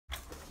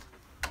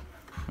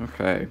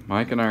Okay,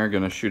 Mike and I are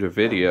going to shoot a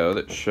video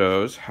that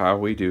shows how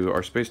we do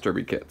our Space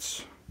Derby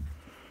kits.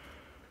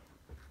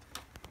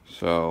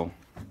 So,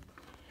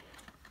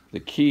 the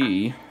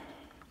key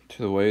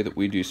to the way that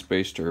we do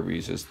Space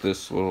Derbies is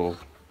this little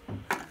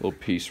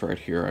piece right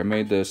here. I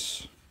made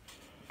this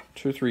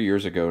 2 or 3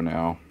 years ago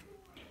now,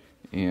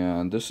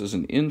 and this is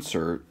an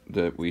insert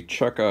that we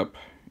chuck up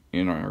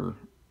in our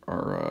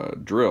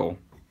drill.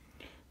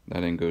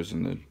 That end goes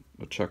in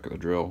the chuck of the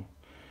drill,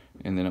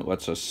 and then it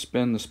lets us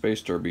spin the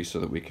Space Derby so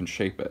that we can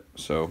shape it.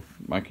 So,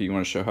 Micah, you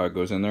want to show how it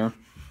goes in there?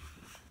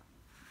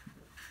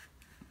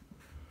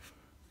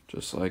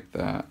 Just like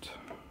that.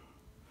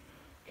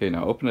 Okay,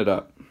 now open it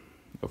up.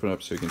 Open it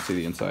up so you can see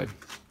the inside.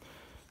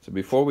 So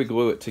before we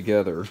glue it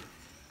together,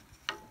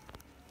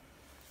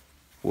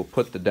 we'll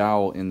put the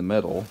dowel in the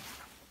middle,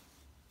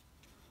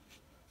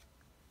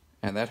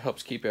 and that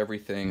helps keep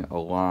everything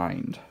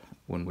aligned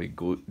when we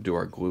do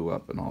our glue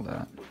up and all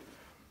that.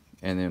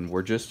 And then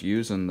we're just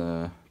using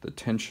the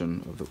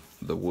tension of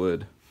the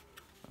wood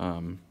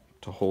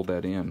to hold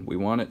that in. We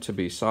want it to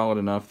be solid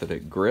enough that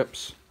it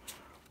grips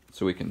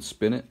so we can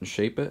spin it and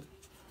shape it,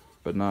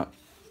 but not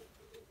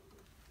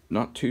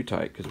too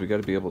tight, because we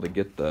got to be able to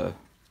get the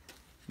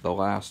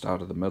last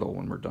out of the middle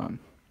when we're done.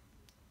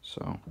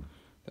 So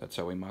that's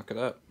how we mock it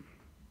up.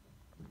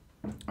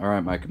 All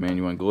right, Micah, man,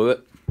 you want to glue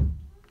it?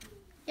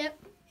 Yep.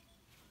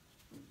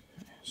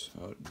 Okay,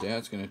 so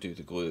Dad's going to do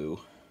the glue,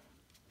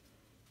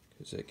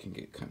 because it can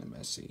get kind of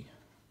messy.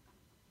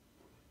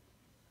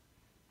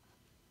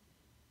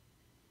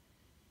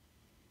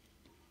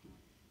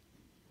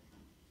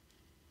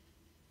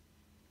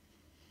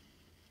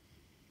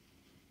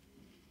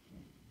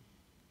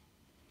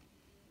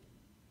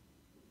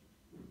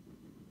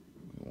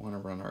 We want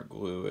to run our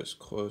glue as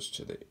close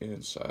to the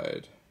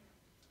inside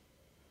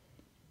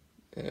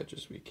edge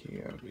as we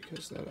can,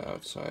 because that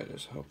outside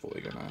is hopefully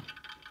going to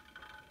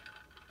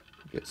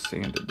get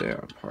sanded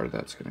down. Part of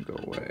that's going to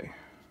go away.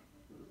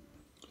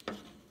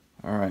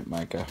 All right,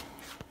 Micah,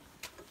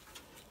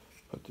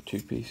 put the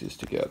two pieces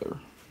together.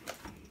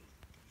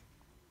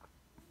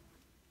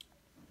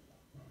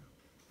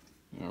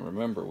 Now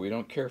remember, we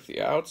don't care if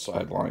the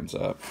outside lines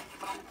up.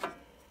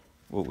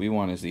 What we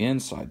want is the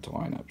inside to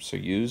line up. So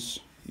use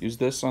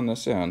this on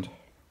this end.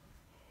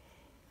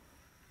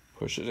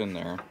 Push it in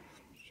there.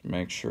 Just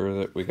make sure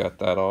that we got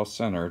that all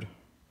centered.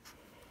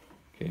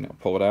 Okay, now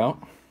pull it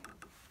out.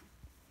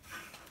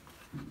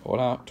 Pull it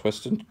out.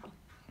 Twist and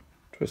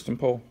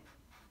pull.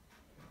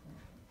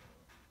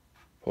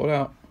 Pull it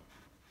out.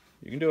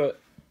 You can do it.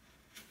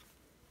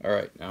 All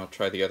right, now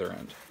try the other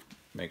end.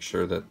 Make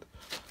sure that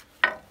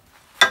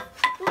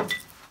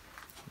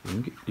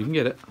you can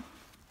get it.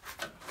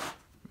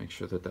 Make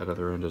sure that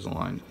other end is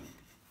aligned.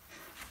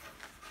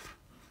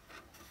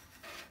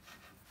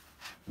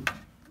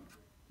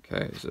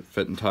 Okay, is it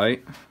fitting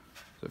tight?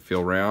 Does it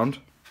feel round?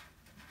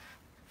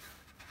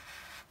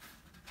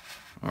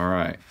 All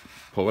right,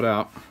 pull it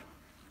out.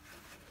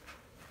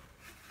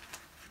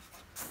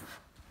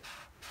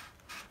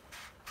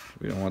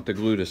 We don't want the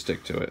glue to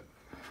stick to it.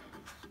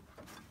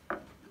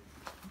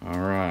 All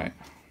right.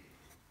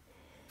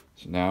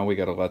 So now we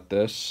got to let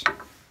this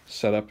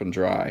set up and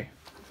dry.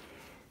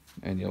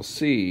 And you'll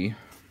see,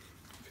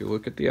 if you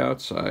look at the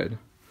outside,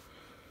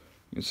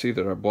 you can see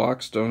that our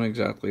blocks don't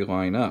exactly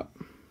line up.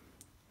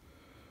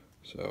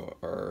 So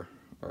our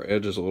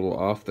edge is a little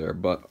off there,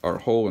 but our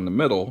hole in the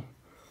middle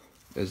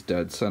is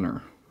dead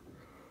center.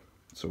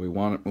 So we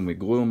want it, when we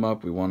glue them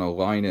up, we want to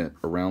line it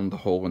around the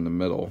hole in the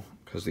middle,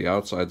 because the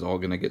outside's all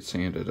going to get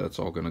sanded. That's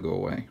all going to go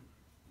away.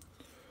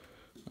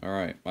 All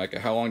right, Micah,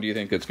 how long do you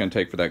think it's going to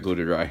take for that glue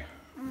to dry?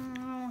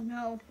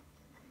 No.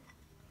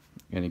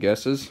 Any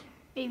guesses?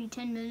 Maybe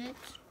 10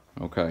 minutes.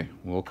 Okay,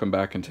 we'll come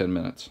back in 10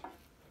 minutes.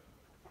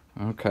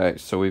 Okay,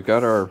 so we've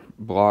got our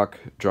block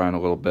drying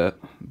a little bit.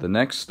 The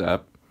next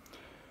step,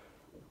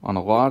 on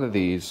a lot of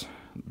these,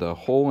 the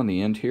hole in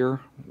the end here,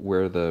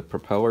 where the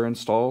propeller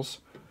installs,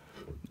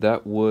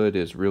 that wood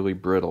is really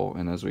brittle,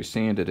 and as we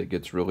sand it, it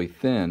gets really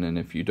thin, and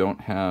if you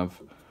don't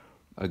have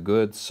a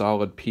good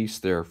solid piece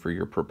there for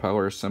your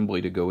propeller assembly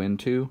to go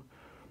into,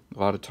 a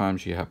lot of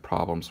times you have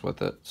problems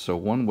with it. So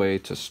one way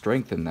to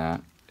strengthen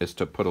that is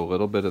to put a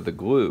little bit of the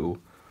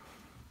glue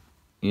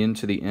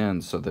into the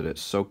end so that it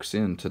soaks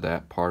into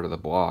that part of the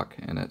block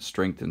and it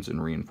strengthens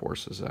and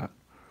reinforces that.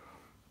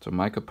 So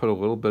Micah put a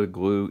little bit of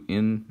glue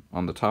in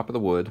on the top of the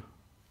wood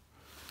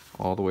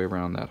all the way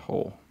around that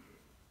hole.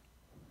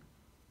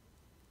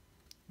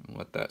 And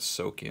let that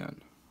soak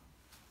in.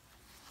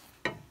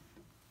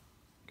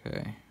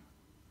 Okay.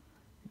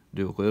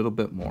 Do a little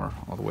bit more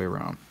all the way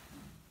around.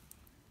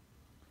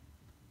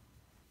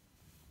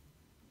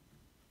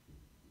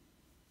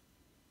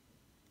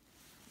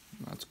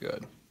 That's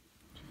good.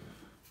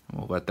 And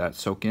we'll let that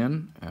soak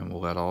in, and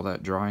we'll let all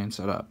that dry and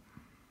set up.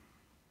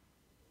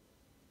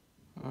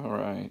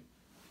 Alright,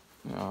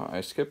 now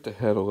I skipped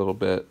ahead a little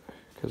bit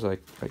because I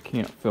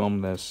can't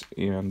film this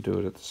and do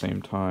it at the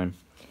same time.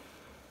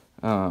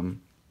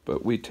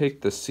 But we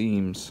take the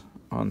seams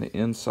on the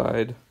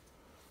inside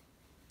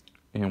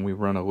and we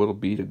run a little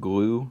bead of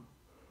glue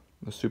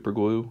the super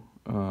glue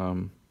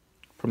from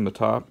the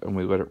top, and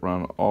we let it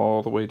run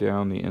all the way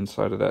down the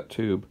inside of that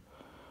tube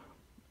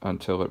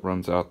until it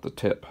runs out the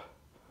tip.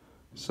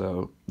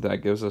 So that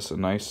gives us a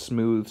nice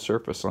smooth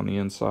surface on the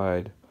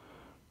inside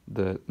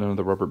that none of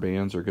the rubber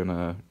bands are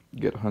gonna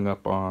get hung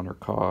up on or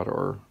caught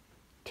or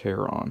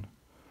tear on.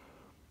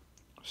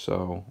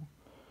 So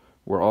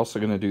we're also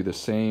gonna do the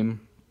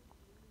same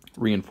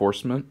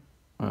reinforcement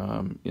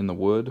in the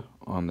wood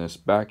on this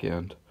back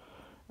end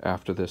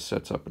after this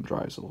sets up and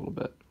dries a little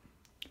bit.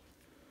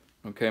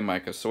 Okay,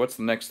 Micah, so what's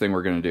the next thing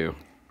we're going to do?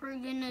 We're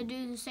going to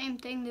do the same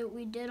thing that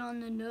we did on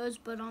the nose,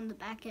 but on the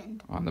back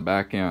end. On the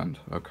back end,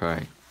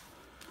 okay.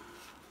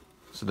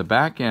 So the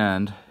back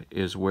end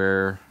is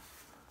where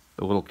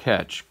the little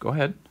catch, go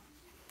ahead.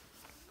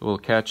 The little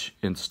catch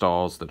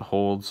installs that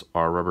holds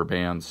our rubber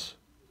bands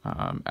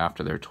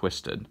after they're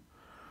twisted.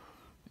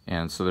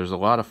 And so there's a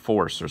lot of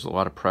force, there's a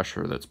lot of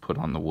pressure that's put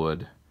on the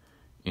wood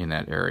in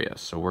that area.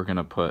 So we're going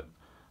to put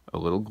a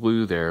little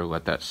glue there,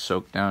 let that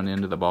soak down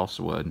into the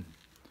balsa wood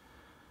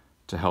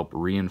to help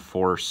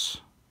reinforce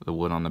the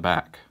wood on the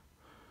back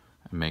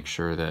and make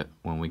sure that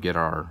when we get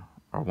our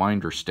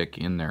winder stick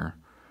in there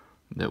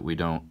that we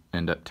don't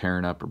end up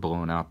tearing up or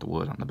blowing out the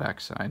wood on the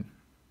back side.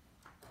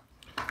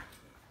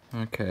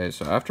 Okay,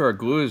 so after our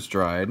glue is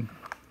dried,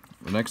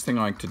 the next thing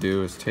I like to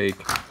do is take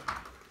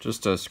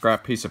just a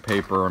scrap piece of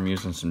paper. I'm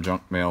using some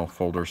junk mail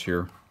folders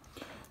here.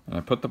 And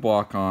I put the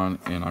block on,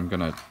 and I'm going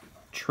to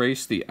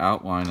trace the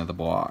outline of the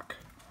block.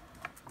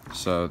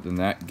 So then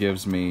that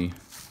gives me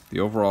the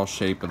overall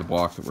shape of the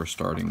block that we're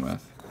starting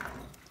with.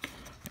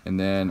 And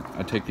then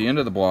I take the end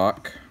of the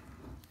block,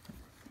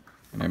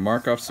 and I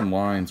mark off some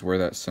lines where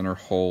that center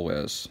hole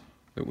is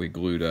that we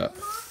glued up.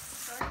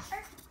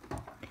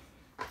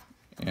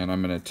 And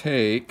I'm going to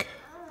take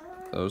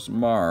those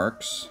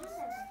marks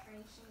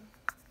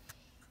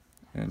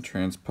and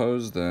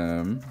transpose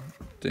them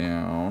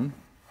down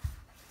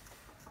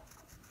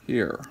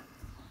here.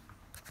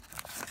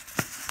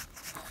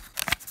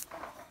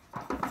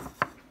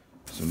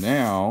 So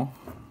now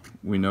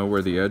we know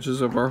where the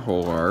edges of our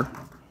hole are,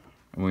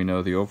 and we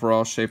know the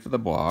overall shape of the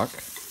block.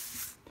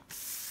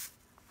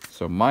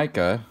 So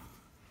Micah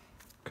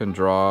can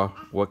draw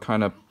what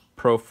kind of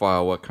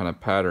profile, what kind of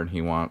pattern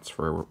he wants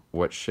for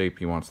what shape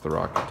he wants the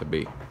rocket to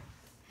be.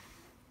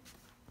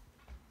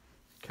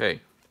 Okay, you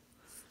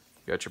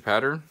got your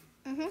pattern?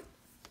 Mm-hmm.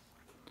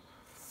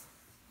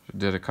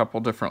 Did a couple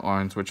different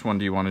lines. Which one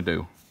do you want to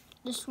do?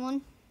 This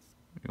one.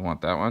 You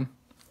want that one?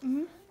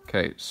 Mm-hmm.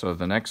 Okay, so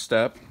the next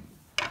step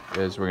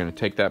is we're going to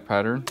take that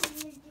pattern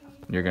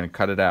and you're going to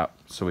cut it out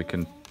so we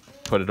can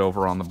put it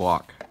over on the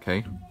block,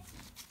 okay?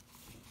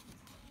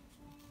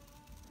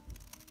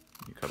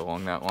 You cut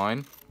along that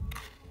line.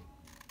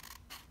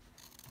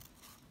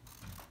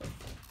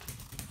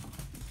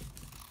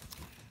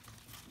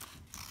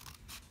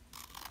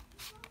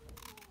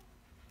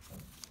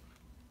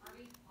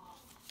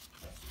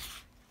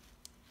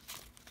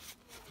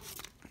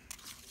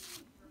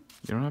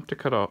 You don't have to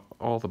cut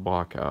all the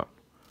block out,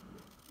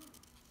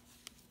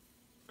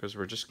 because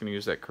we're just going to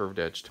use that curved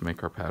edge to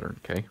make our pattern,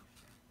 okay?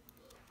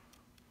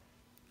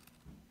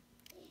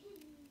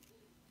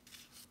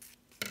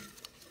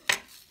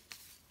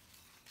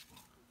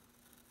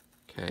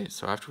 Okay,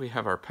 so after we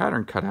have our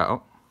pattern cut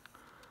out,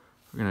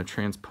 we're going to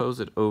transpose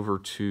it over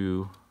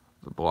to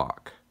the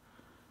block.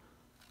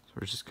 So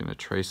we're just going to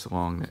trace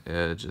along the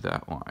edge of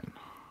that line.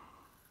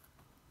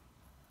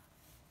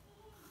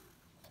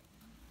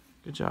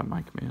 Good job,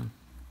 Mike, man.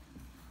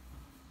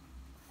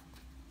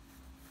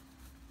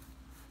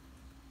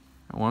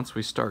 And once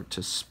we start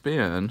to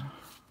spin,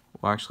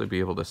 we'll actually be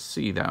able to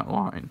see that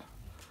line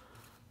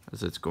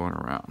as it's going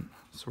around.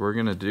 So we're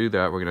going to do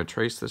that. We're going to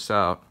trace this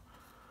out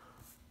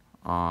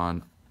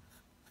on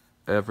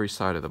every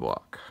side of the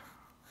block.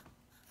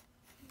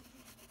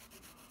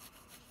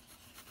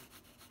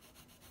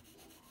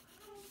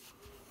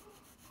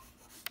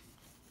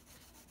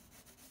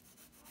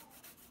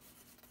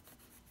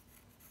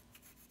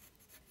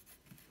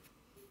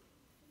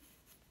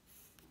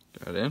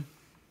 Got it in?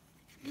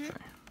 Okay.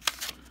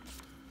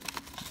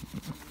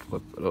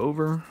 Flip it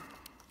over.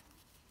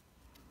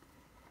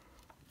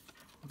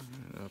 Put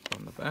it up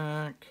on the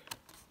back,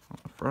 on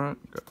the front.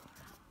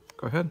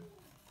 Go ahead.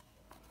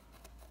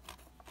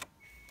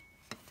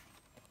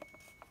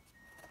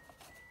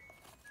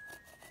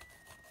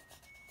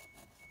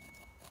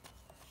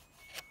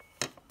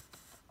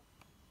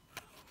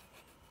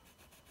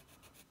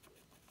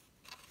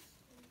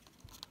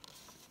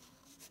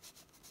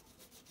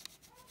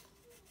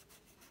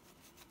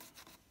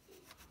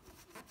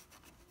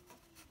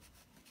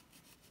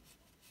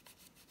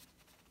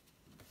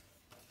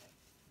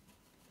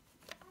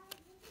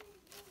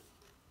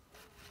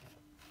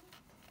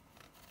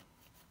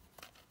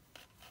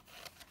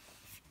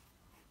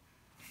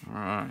 All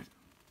right.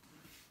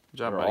 Good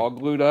job, buddy. We're all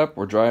glued up.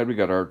 We're dried. We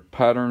got our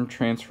pattern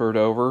transferred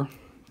over.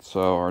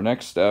 So our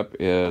next step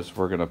is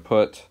we're going to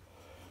put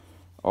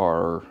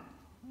our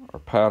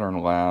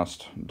pattern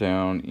last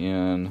down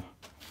in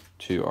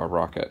to our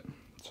rocket.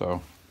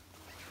 So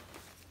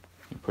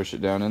you push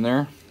it down in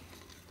there.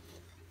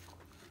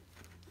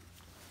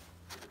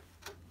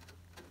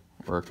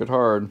 Work it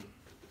hard.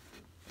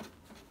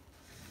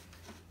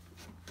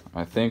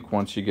 I think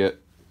once you get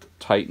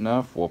tight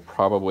enough, we'll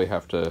probably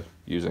have to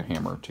use a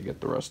hammer to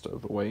get the rest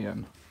of the way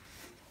in.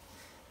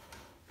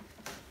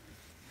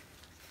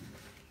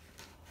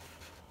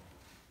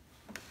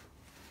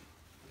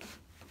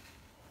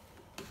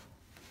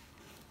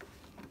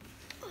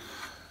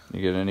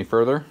 You get any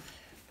further?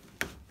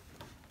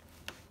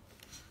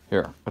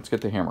 Here, let's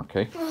get the hammer,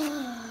 okay?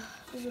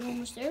 Is it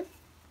almost there?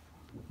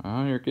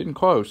 You're getting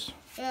close.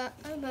 Yeah,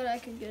 I bet I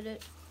can get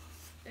it.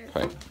 There.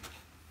 Okay.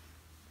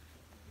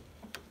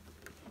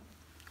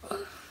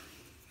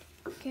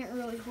 Can't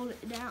really hold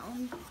it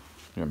down.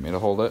 You want me to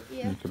hold it?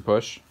 Yeah. You can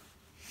push.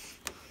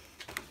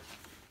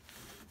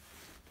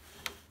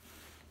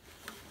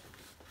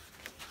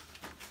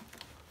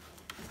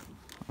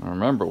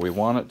 Remember, we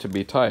want it to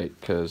be tight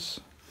because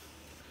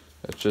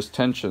it's just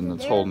tension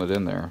that's holding it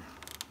in there.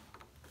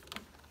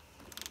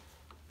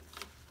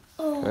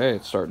 Oh. Okay,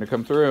 it's starting to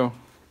come through.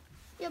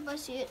 Yep, I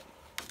see it.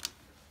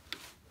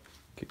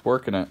 Keep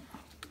working it.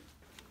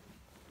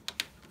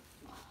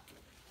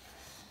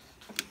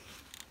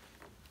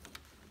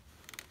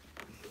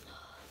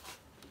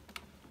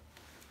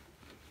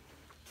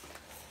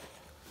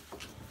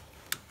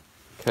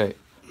 Okay.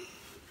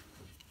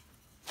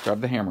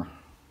 Grab the hammer.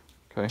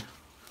 Okay.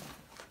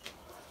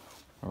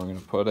 We're going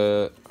to put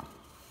it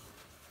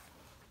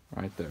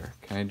right there.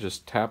 Okay,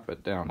 just tap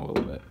it down a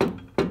little bit.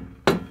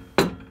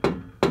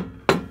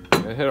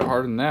 Gotta hit it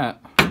harder than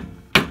that.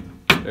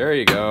 There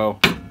you go.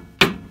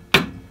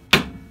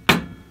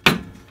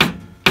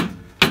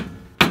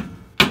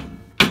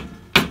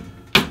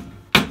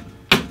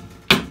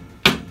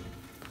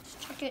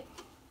 Check it.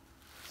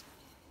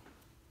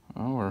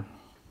 Oh, we're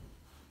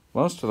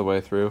most of the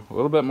way through. A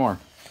little bit more.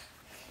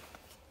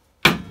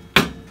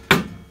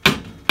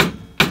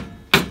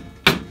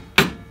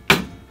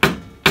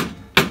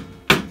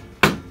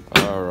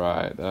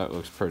 Alright, that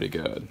looks pretty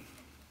good.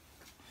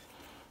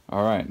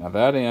 Alright, now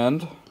that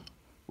end,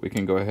 we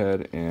can go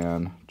ahead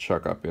and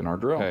chuck up in our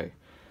drill. Okay,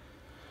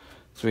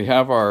 so we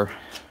have our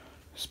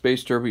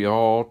space derby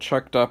all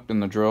chucked up in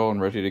the drill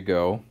and ready to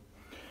go.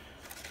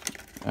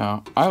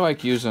 Now, I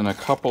like using a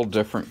couple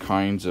different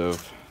kinds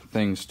of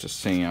things to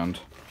sand.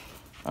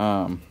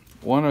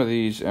 One of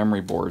these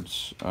emery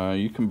boards,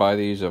 you can buy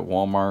these at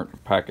Walmart, a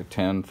pack of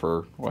 10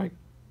 for like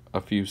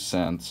a few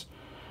cents.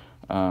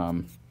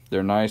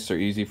 They're nice, they're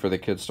easy for the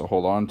kids to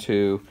hold on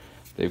to.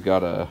 They've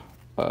got a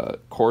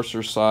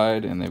coarser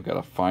side and they've got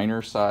a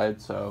finer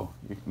side, so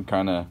you can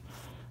kind of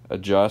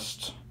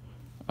adjust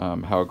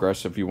how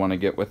aggressive you want to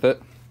get with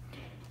it.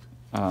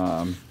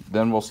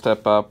 Then we'll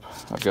step up.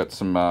 I've got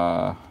some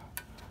I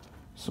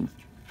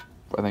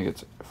think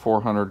it's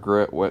 400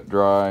 grit wet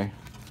dry,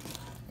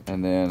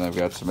 and then I've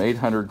got some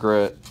 800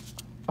 grit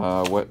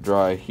wet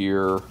dry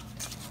here,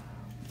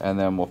 and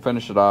then we'll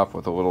finish it off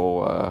with a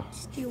little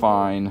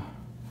fine.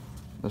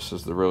 This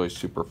is the really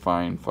super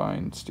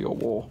fine steel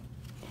wool.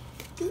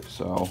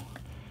 So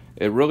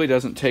it really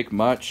doesn't take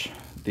much.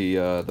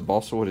 The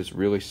balsa wood is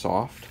really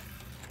soft.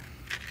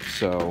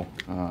 So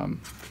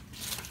I'm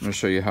going to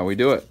show you how we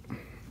do it.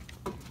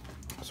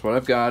 So what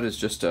I've got is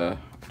just a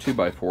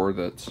 2x4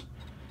 that's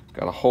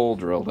got a hole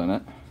drilled in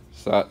it.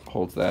 So that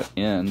holds that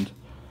end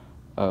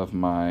of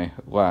my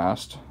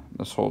last.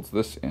 This holds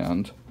this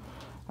end.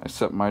 I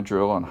set my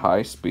drill on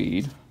high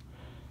speed,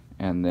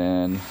 and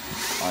then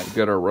I've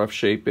got our rough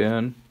shape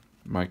in.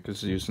 Mike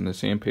is using the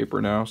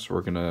sandpaper now, so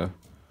we're gonna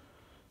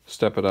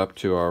step it up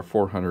to our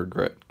 400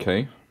 grit,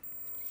 okay?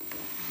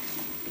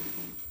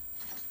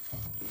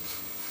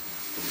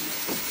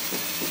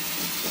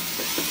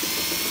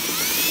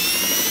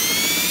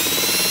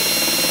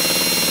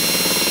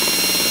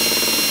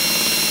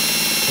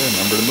 Okay,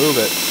 remember to move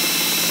it.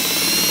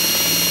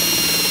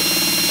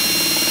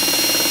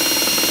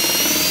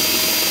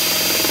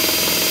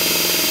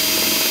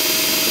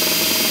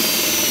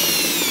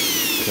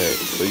 Okay,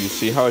 so you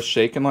see how it's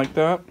shaking like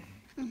that?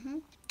 Mm-hmm.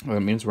 That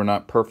means we're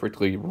not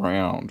perfectly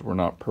round. We're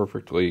not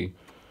perfectly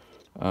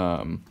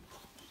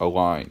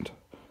aligned.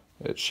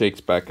 It shakes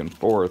back and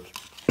forth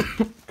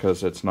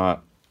because it's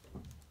not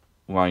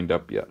lined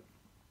up yet.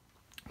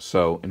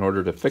 So in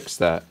order to fix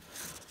that,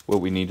 what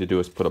we need to do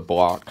is put a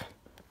block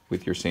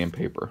with your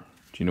sandpaper.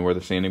 Do you know where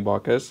the sanding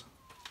block is?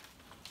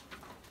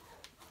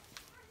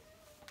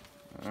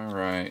 All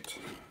right.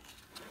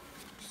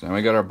 So now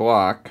we got our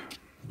block.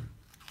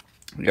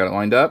 We got it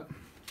lined up.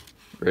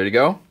 Ready to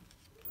go?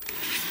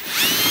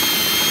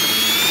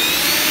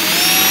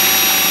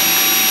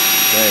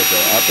 Okay, go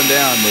up and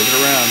down, move it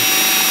around.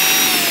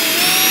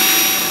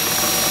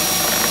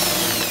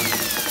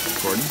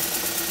 Gordon?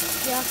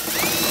 Yeah.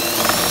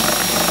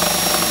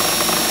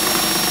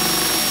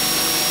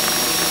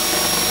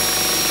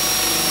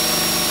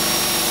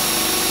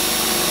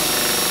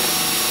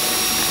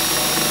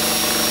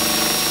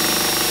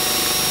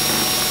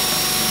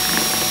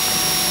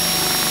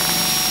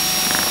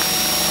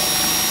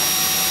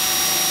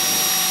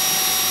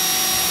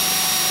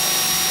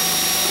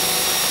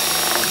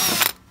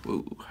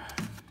 Ooh,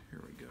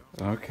 here we go.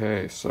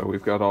 Okay, so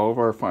we've got all of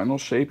our final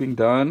shaping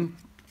done.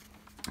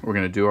 we're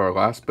going to do our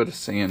last bit of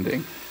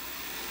sanding.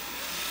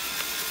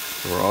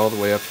 So we're all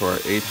the way up to our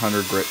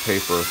 800 grit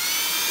paper.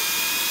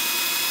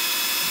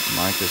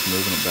 Mike is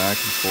moving it back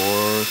and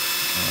forth.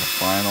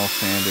 Final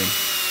sanding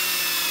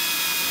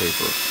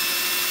paper.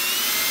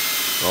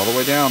 All the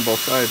way down, both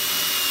sides.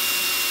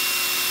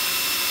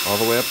 All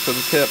the way up to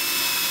the tip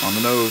on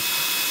the nose.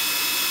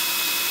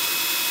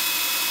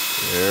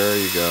 There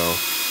you go.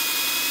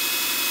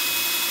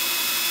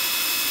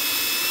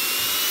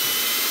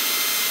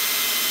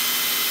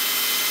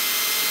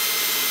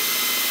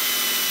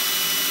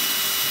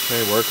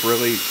 Okay, work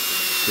really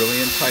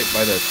in tight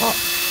by the top.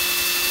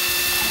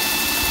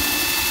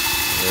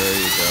 There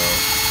you go.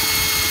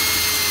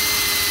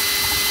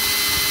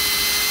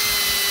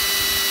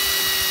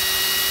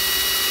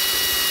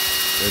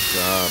 Good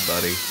job,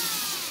 buddy.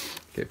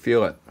 Okay,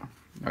 feel it.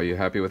 Are you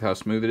happy with how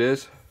smooth it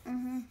is?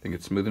 Mm-hmm. Think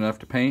it's smooth enough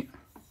to paint?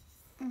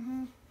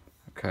 Mm-hmm.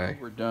 Okay,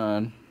 we're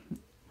done.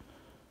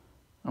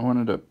 I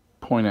wanted to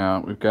point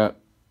out we've got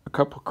a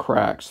couple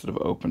cracks that have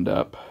opened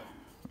up.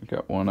 We've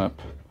got one up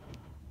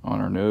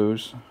on our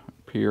nose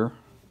up here.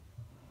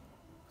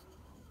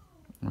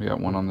 We got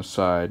one on the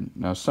side.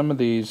 Now some of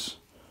these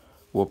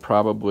we'll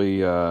probably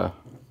go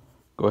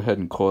ahead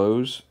and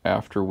close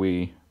after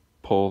we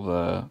pull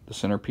the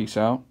centerpiece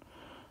out.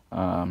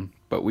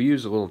 But we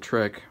use a little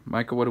trick.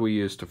 Micah, what do we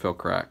use to fill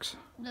cracks?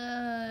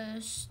 The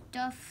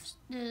stuff,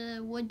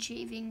 the wood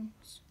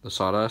shavings. The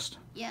sawdust?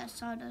 Yeah,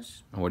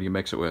 sawdust. And what do you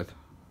mix it with?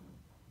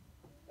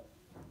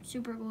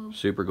 Super glue.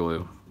 Super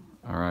glue.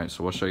 Alright,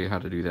 so we'll show you how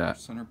to do that.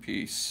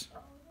 Centerpiece.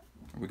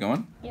 Are we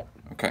going? Yep.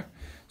 Okay.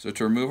 So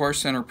to remove our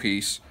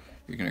centerpiece,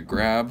 you're going to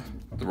grab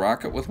the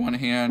rocket with one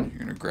hand,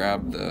 you're going to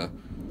grab the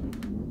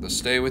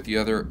stay with the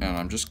other, and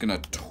I'm just going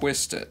to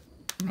twist it.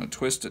 I'm going to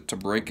twist it to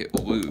break it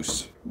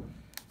loose.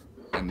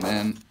 And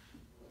then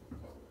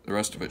the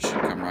rest of it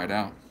should come right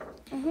out.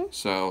 Mm-hmm.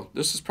 So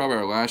this is probably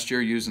our last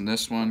year using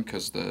this one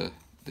because the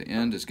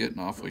end is getting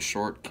awfully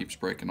short, keeps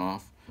breaking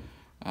off.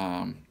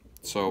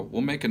 So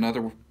we'll make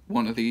another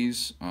one of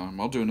these.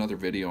 I'll do another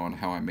video on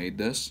how I made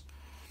this.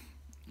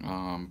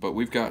 But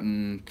we've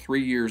gotten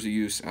 3 years of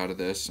use out of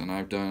this, and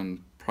I've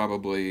done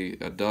probably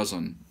a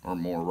dozen or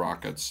more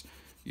rockets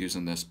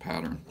using this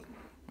pattern.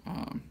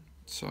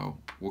 So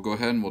we'll go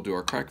ahead and we'll do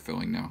our crack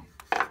filling now.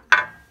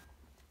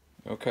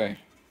 Okay,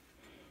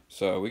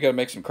 so we got to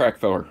make some crack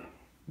filler.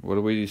 What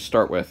do we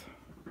start with?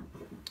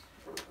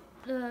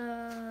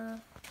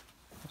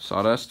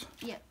 Sawdust?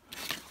 Yep.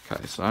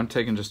 Okay, so I'm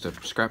taking just a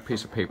scrap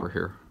piece of paper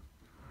here.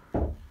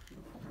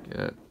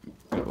 Get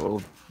a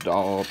little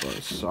dollop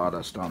of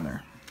sawdust on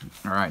there.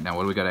 Alright, now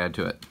what do we got to add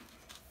to it?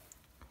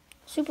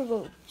 Super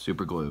glue.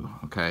 Super glue.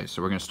 Okay,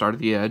 so we're going to start at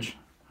the edge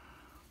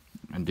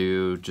and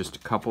do just a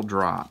couple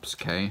drops,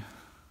 okay?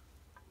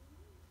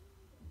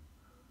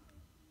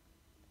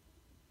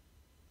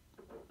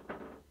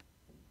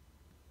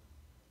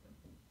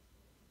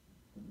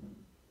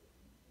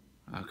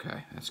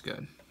 Okay, that's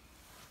good.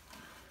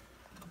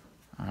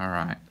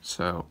 Alright,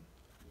 so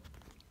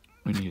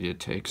we need to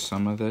take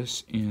some of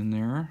this in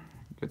there,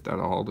 get that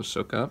all to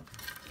soak up.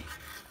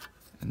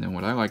 And then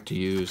what I like to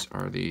use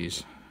are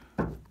these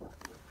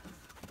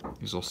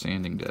little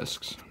sanding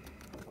discs.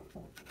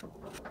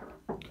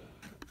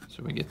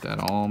 So we get that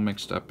all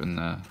mixed up in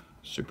the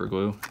super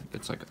glue.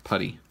 It's like a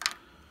putty.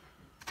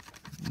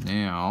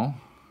 Now,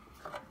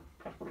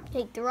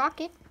 take the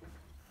rocket.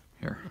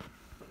 Here,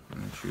 why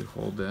don't you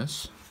hold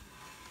this?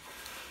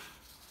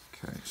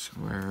 Okay, so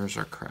where's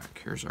our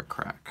crack? Here's our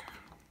crack.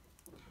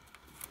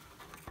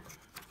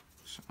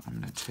 So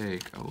I'm going to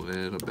take a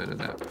little bit of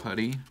that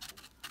putty.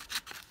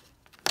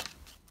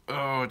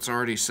 Oh, it's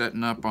already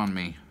setting up on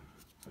me.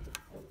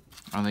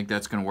 I don't think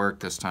that's going to work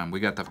this time. We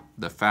got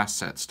the fast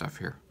set stuff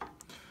here.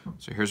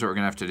 So here's what we're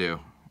going to have to do.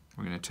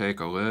 We're going to take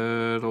a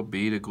little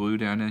bead of glue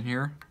down in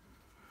here.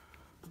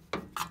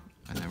 And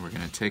then we're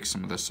going to take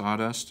some of the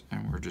sawdust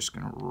and we're just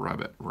going to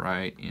rub it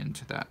right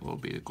into that little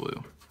bead of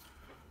glue.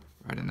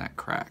 Right in that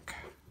crack.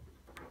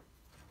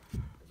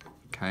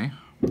 Okay.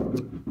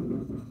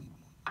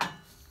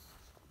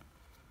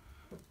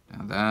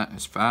 Now that,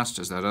 as fast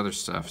as that other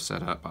stuff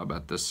set up, I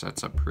bet this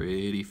sets up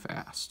pretty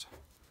fast.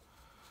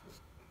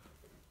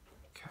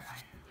 Okay.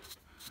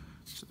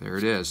 So there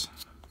it is.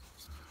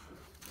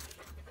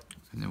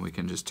 And then we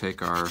can just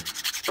take our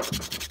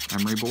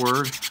emery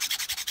board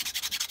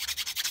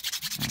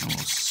and we'll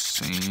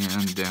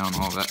sand down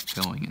all that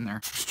filling in there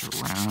just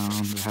to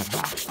round that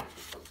out.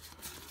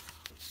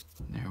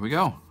 There we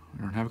go.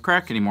 We don't have a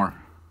crack anymore.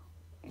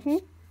 Mm-hmm.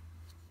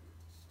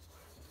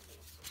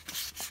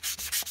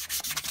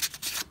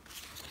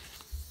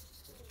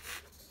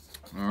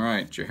 All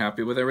right, you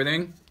happy with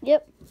everything?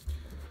 Yep.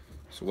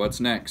 So what's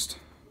next?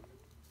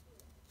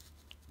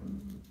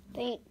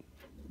 Paint.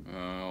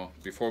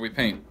 Before we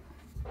paint,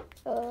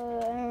 I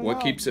don't what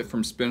know. keeps it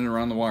from spinning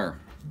around the wire?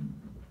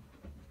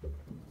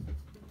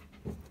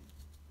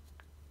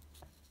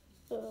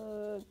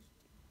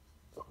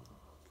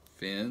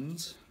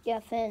 Fins? Yeah,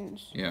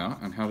 fins. Yeah,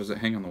 and how does it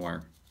hang on the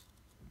wire?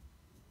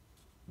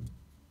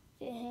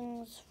 It hangs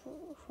hangs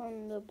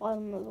from the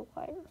bottom of the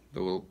wire. The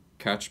little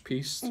catch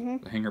piece,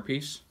 Mhm. the hanger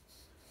piece.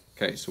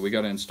 Okay, so we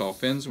got to install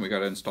fins and we got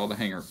to install the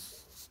hanger.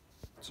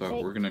 So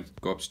Okay. we're gonna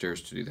go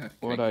upstairs to do that. Okay?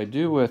 Uh, What I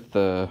do with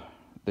the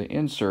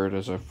insert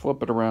is I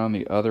flip it around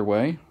the other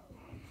way,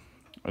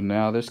 and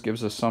now this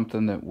gives us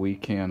something that we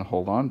can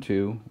hold on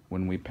to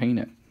when we paint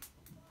it.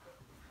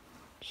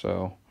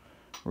 So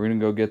we're gonna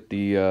go get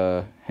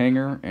the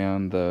hanger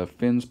and the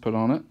fins put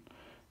on it,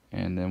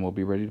 and then we'll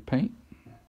be ready to paint.